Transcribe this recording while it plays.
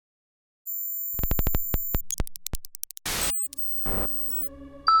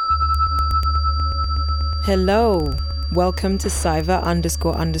Hello, welcome to Cyber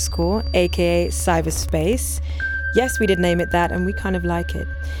 __, aka Cyberspace. Yes, we did name it that and we kind of like it.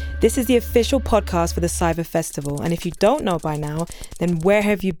 This is the official podcast for the Cyber Festival, and if you don't know by now, then where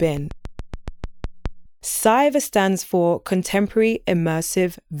have you been? Cyber stands for Contemporary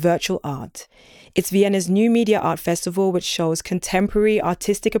Immersive Virtual Art. It's Vienna's new media art festival which shows contemporary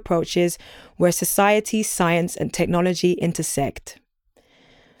artistic approaches where society, science and technology intersect.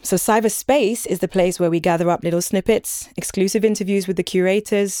 So Cyberspace is the place where we gather up little snippets, exclusive interviews with the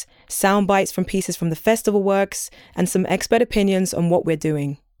curators, sound bites from pieces from the festival works, and some expert opinions on what we're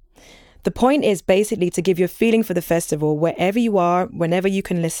doing. The point is basically to give you a feeling for the festival wherever you are, whenever you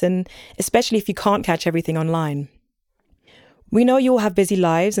can listen, especially if you can't catch everything online. We know you all have busy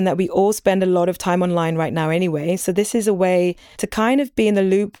lives and that we all spend a lot of time online right now anyway, so this is a way to kind of be in the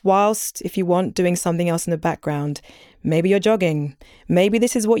loop whilst, if you want, doing something else in the background. Maybe you're jogging. Maybe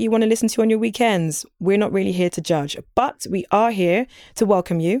this is what you want to listen to on your weekends. We're not really here to judge, but we are here to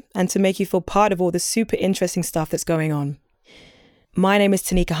welcome you and to make you feel part of all the super interesting stuff that's going on. My name is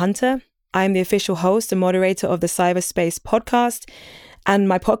Tanika Hunter. I'm the official host and moderator of the Cyberspace podcast, and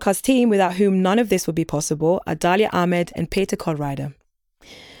my podcast team, without whom none of this would be possible, are Dalia Ahmed and Peter Kohlreider.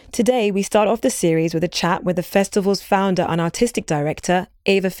 Today, we start off the series with a chat with the festival's founder and artistic director,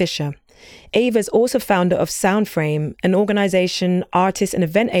 Eva Fischer. Eva is also founder of Soundframe, an organization, artist and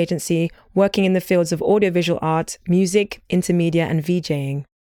event agency working in the fields of audiovisual art, music, intermedia and VJing.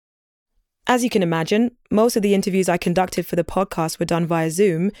 As you can imagine, most of the interviews I conducted for the podcast were done via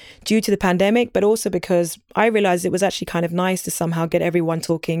Zoom due to the pandemic, but also because I realized it was actually kind of nice to somehow get everyone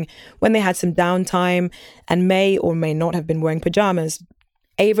talking when they had some downtime and may or may not have been wearing pajamas.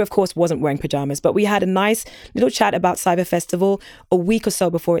 Ava, of course, wasn't wearing pajamas, but we had a nice little chat about Cyber Festival a week or so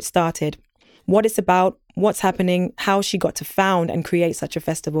before it started. What it's about, what's happening, how she got to found and create such a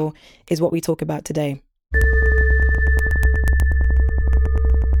festival is what we talk about today.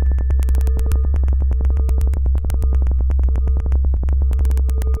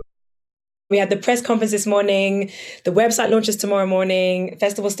 We had the press conference this morning. The website launches tomorrow morning.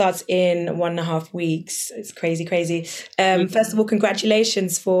 Festival starts in 1.5 weeks. It's crazy. Festival,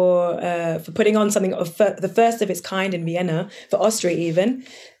 congratulations for putting on something of the first of its kind in Vienna, for Austria even.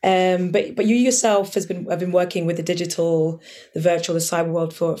 But you yourself have been working with the virtual, the cyber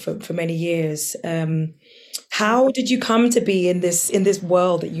world for many years. How did you come to be in this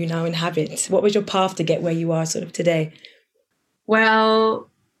world that you now inhabit? What was your path to get where you are sort of today? Well,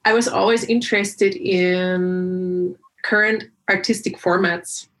 I was always interested in current artistic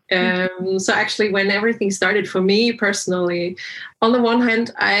formats. So actually, when everything started for me personally, on the one hand,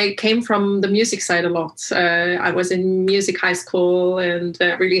 I came from the music side a lot. I was in music high school and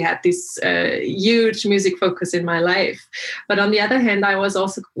really had this huge music focus in my life. But on the other hand, I was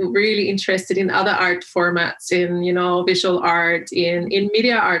also really interested in other art formats, in visual art, in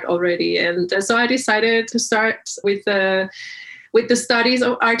media art already. And so I decided to start with the studies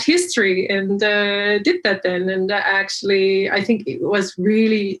of art history and did that then. And actually, I think it was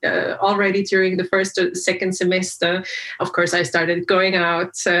really already during the first or second semester. Of course, I started going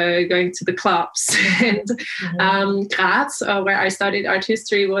out, going to the clubs. And Graz, where I studied art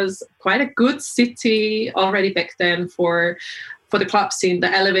history, was quite a good city already back then for the club scene.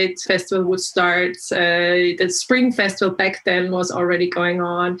 The Elevate Festival would start. The Spring Festival back then was already going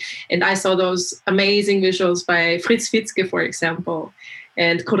on. And I saw those amazing visuals by Fritz Fitzke, for example,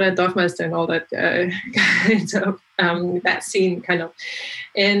 and Konrad Dorfmeister and all that kind of that scene kind of.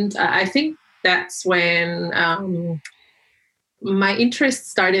 And I think that's when my interest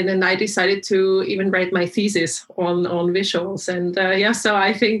started, and I decided to even write my thesis on visuals. And so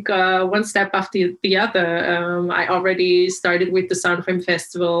I think one step after the other, I already started with the Soundframe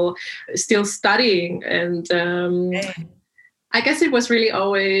Festival, still studying. And I guess it was really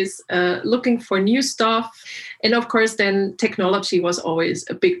always looking for new stuff. And of course, then technology was always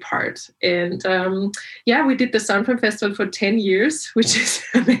a big part. And we did the Soundframe Festival for 10 years, which is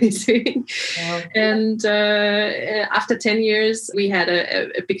amazing. Wow. And after 10 years, we had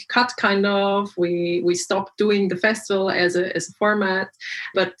a big cut, kind of. We stopped doing the festival as a format,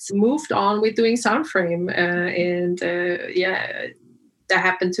 but moved on with doing Soundframe. There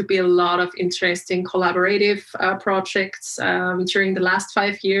happened to be a lot of interesting collaborative projects during the last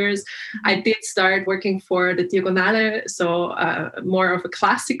 5 years. I did start working for the Diagonale, so more of a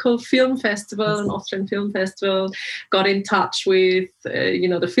classical film festival, an Austrian film festival. Got in touch with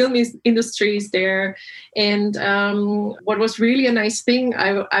the film industries there, and what was really a nice thing,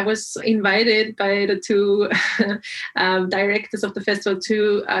 I was invited by the two directors of the festival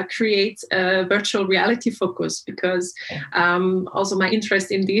to create a virtual reality focus, because also my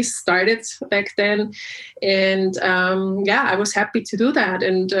interest in this started back then. And I was happy to do that.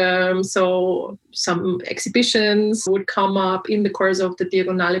 And so some exhibitions would come up in the course of the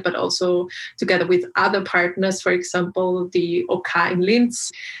Diagonale, but also together with other partners, for example, the OK in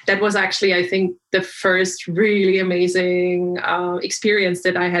Linz. That was actually, I think, the first really amazing experience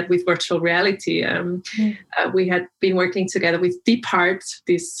that I had with virtual reality. We had been working together with Deep Art,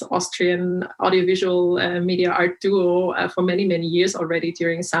 this Austrian audiovisual media art duo, for many, many years already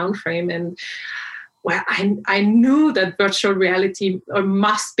during Soundframe. And well, I knew that virtual reality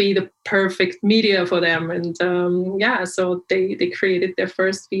must be the perfect media for them. And so they created their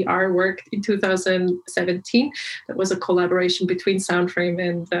first VR work in 2017. That was a collaboration between Soundframe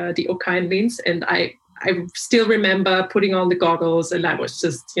and the OK in Linz. And I still remember putting on the goggles, and I was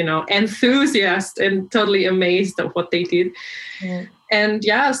just, enthusiastic and totally amazed of what they did. Yeah. And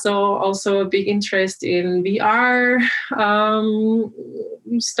so also a big interest in VR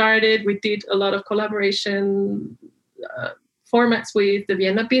started. We did a lot of collaboration formats with the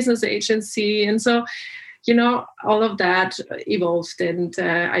Vienna Business Agency. And so, all of that evolved. And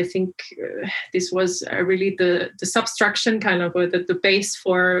I think this was really the subtraction, kind of, or the base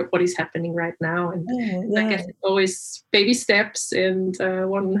for what is happening right now. And I guess it's always baby steps, and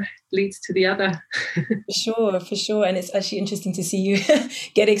one leads to the other. For sure. And it's actually interesting to see you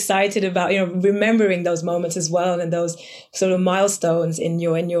get excited about, remembering those moments as well, and those sort of milestones in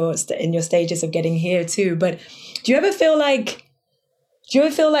your stages of getting here too. But do you ever feel like,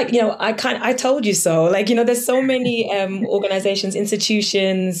 I told you so, there's so many organizations,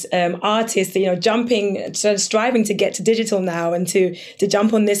 institutions, artists, striving to get to digital now, and to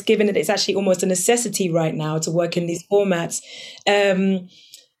jump on this, given that it's actually almost a necessity right now to work in these formats.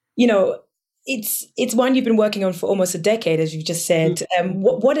 It's one you've been working on for almost a decade, as you just said.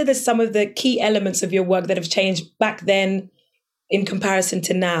 What are some of the key elements of your work that have changed back then in comparison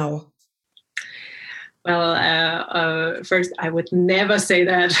to now? Well, first, I would never say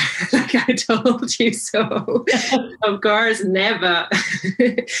that like I told you so. Of course, never.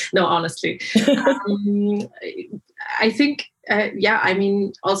 No, honestly. I think,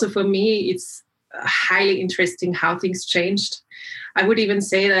 also for me, it's highly interesting how things changed. I would even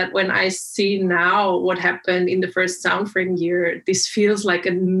say that when I see now what happened in the first Soundframe year, this feels like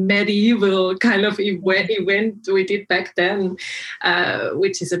a medieval kind of event we did back then,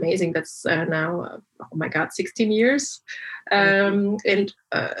 which is amazing. That's now, 16 years. And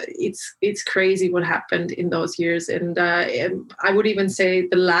it's crazy what happened in those years. And I would even say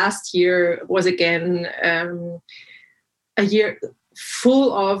the last year was again a year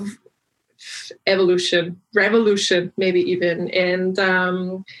full of evolution, revolution, maybe even.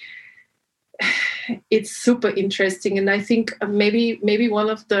 And it's super interesting. And I think maybe one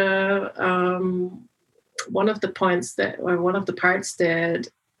of the points that, or one of the parts that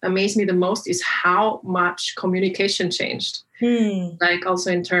amazed me the most is how much communication changed. Like also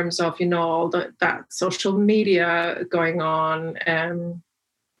in terms of, all that social media going on.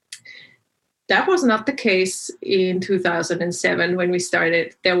 That was not the case in 2007 when we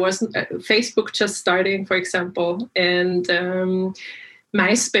started. There wasn't Facebook just starting, for example, and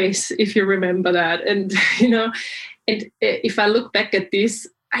MySpace, if you remember that. And, and if I look back at this,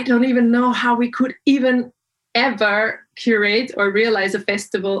 I don't even know how we could even ever curate or realize a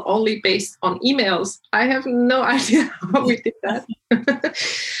festival only based on emails. I have no idea how we did that.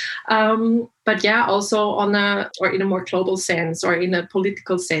 But also in a more global sense, or in a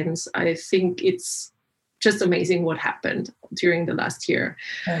political sense, I think it's just amazing what happened during the last year.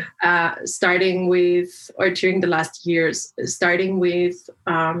 During the last years, starting with,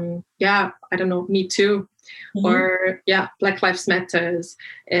 Me Too. Mm-hmm. Or Black Lives Matters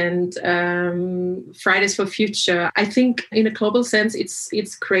and Fridays for Future. I think in a global sense,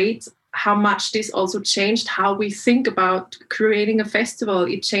 it's great how much this also changed how we think about creating a festival.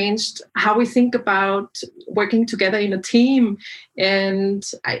 It changed how we think about working together in a team. And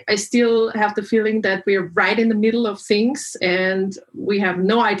I still have the feeling that we're right in the middle of things and we have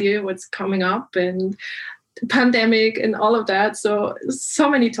no idea what's coming up, and pandemic and all of that. So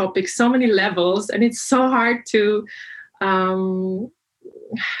many topics, so many levels, and it's so hard to,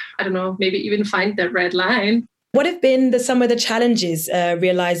 maybe even find that red line. What have been some of the challenges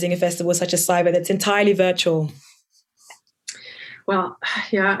realizing a festival such as Cyber that's entirely virtual? Well,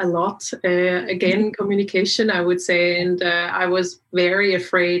 a lot. Again, communication, I would say. And I was very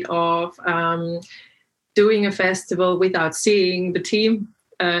afraid of doing a festival without seeing the team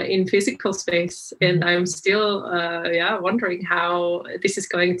in physical space. And I'm still, wondering how this is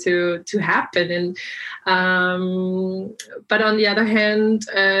going to happen. And but on the other hand,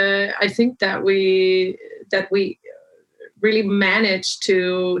 I think that we really managed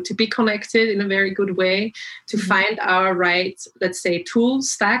to be connected in a very good way, to find our right, let's say, tool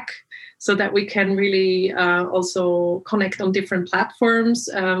stack, so that we can really also connect on different platforms.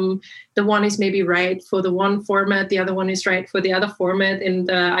 The one is maybe right for the one format, the other one is right for the other format.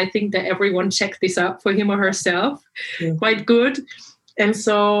 And I think that everyone checked this out for him or herself quite good. And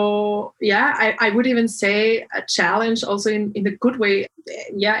so, I would even say a challenge also in a good way.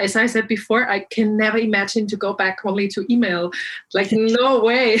 Yeah, as I said before, I can never imagine to go back only to email. Like, no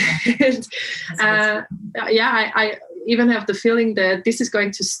way. And, I even have the feeling that this is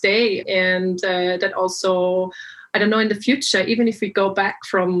going to stay, and that also, I don't know, in the future, even if we go back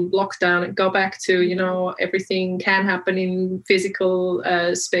from lockdown and go back to, everything can happen in physical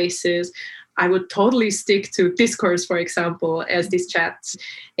spaces, I would totally stick to Discourse, for example, as this chat.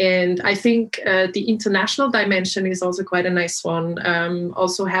 And I think the international dimension is also quite a nice one.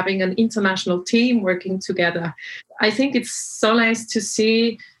 Also having an international team working together. I think it's so nice to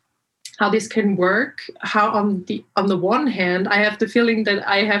see how this can work, how on the one hand, I have the feeling that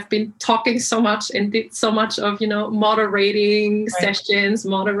I have been talking so much and did so much of, moderating sessions,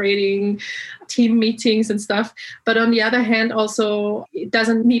 moderating team meetings and stuff. But on the other hand, also, it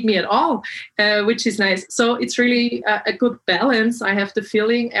doesn't need me at all, which is nice. So it's really a good balance. I have the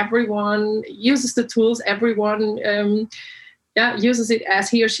feeling everyone uses the tools, everyone uses it as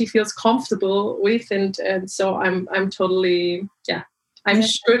he or she feels comfortable with. And so I'm totally, I'm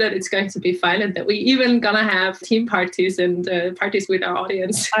sure that it's going to be fine, and that we even gonna have team parties and parties with our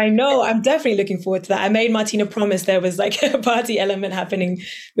audience. I know. I'm definitely looking forward to that. I made Martina promise there was like a party element happening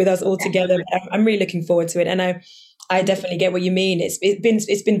with us all together. I'm really looking forward to it. And I definitely get what you mean.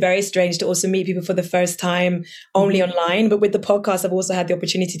 It's been very strange to also meet people for the first time only online. But with the podcast, I've also had the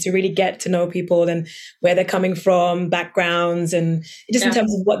opportunity to really get to know people and where they're coming from, backgrounds, and just in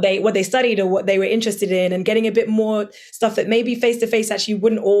terms of what they studied or what they were interested in, and getting a bit more stuff that maybe face to face actually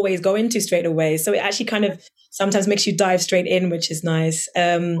wouldn't always go into straight away. So it actually kind of sometimes makes you dive straight in, which is nice.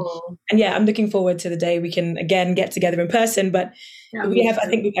 And I'm looking forward to the day we can again get together in person. But we have, I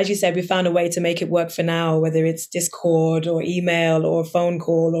think, as you said, we found a way to make it work for now, whether it's Discord or email or phone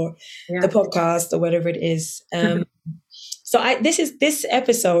call or the podcast or whatever it is. So this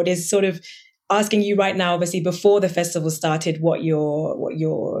episode is sort of asking you right now, obviously before the festival started, what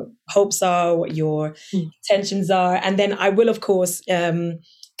your hopes are, what your intentions are, and then I will, of course,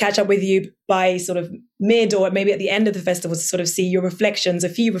 catch up with you by sort of mid or maybe at the end of the festival to sort of see your reflections, a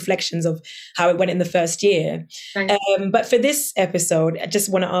few reflections of how it went in the first year. But for this episode, I just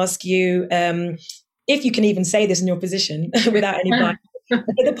want to ask you if you can even say this in your position without any bias.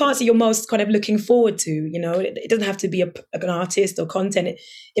 The parts that you're most kind of looking forward to, it doesn't have to be an artist or content.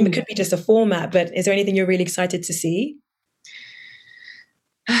 It could be just a format, but is there anything you're really excited to see?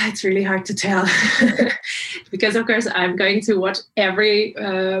 It's really hard to tell because, of course, I'm going to watch every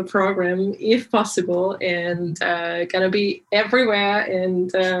program if possible, and gonna be everywhere,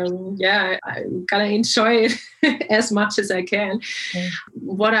 and I'm gonna enjoy it as much as I can.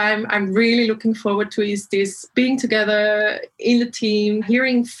 What I'm really looking forward to is this being together in the team,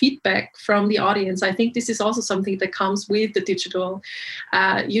 hearing feedback from the audience. I think this is also something that comes with the digital.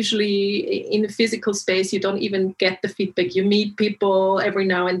 Usually in the physical space, you don't even get the feedback. You meet people every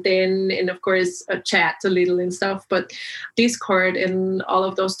now and then, and of course chat a little and stuff, but Discord and all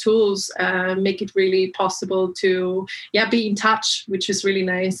of those tools make it really possible to be in touch, which is really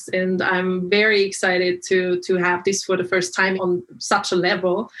nice. And I'm very excited to have this for the first time on such a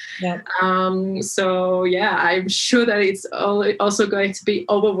level. I'm sure that it's also going to be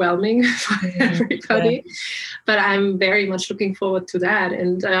overwhelming for everybody, but I'm very much looking forward to that.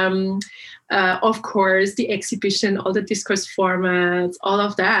 And of course, the exhibition, all the Discourse formats, all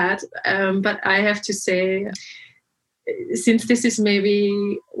of that. But I have to say, since this is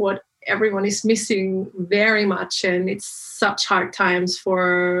maybe what everyone is missing very much, and it's such hard times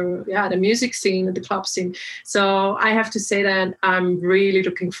for the music scene and the club scene. So I have to say that I'm really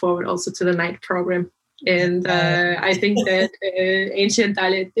looking forward also to the night program. And I think that Ancient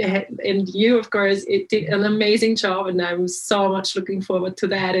Dalit and you, of course, it did an amazing job, and I'm so much looking forward to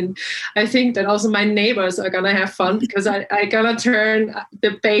that. And I think that also my neighbors are gonna have fun because I gonna turn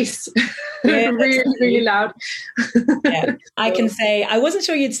the bass really, really loud. I can say I wasn't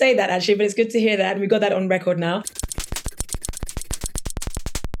sure you'd say that actually, but it's good to hear that, and we got that on record now.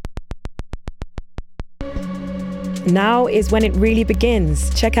 Now is when it really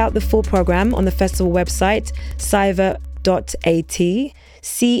begins. Check out the full program on the festival website, cava.at,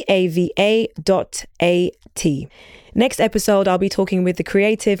 cava.at. Next episode, I'll be talking with the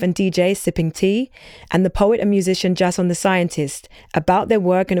creative and DJ Sipping Tea and the poet and musician Jason the Scientist about their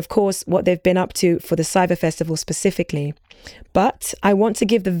work and, of course, what they've been up to for the Cyber Festival specifically. But I want to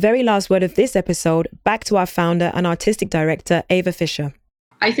give the very last word of this episode back to our founder and artistic director, Ava Fischer.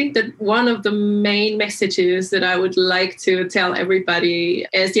 I think that one of the main messages that I would like to tell everybody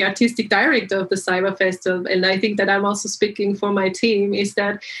as the artistic director of the Cyber Festival, and I think that I'm also speaking for my team, is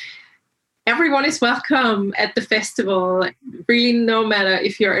that everyone is welcome at the festival, really, no matter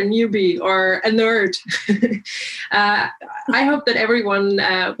if you're a newbie or a nerd. I hope that everyone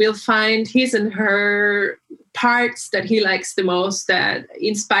will find his and her parts that he likes the most, that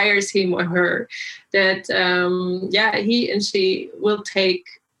inspires him or her, that he and she will take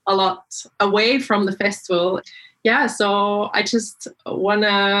a lot away from the festival. So I just want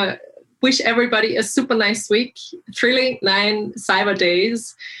to wish everybody a super nice week, thrilling 9 Cyber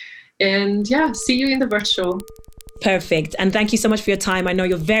Days. And see you in the virtual. Perfect. And thank you so much for your time. I know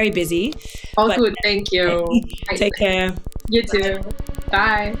you're very busy. All good. Thank you. Take care. You too.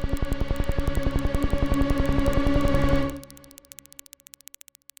 Bye.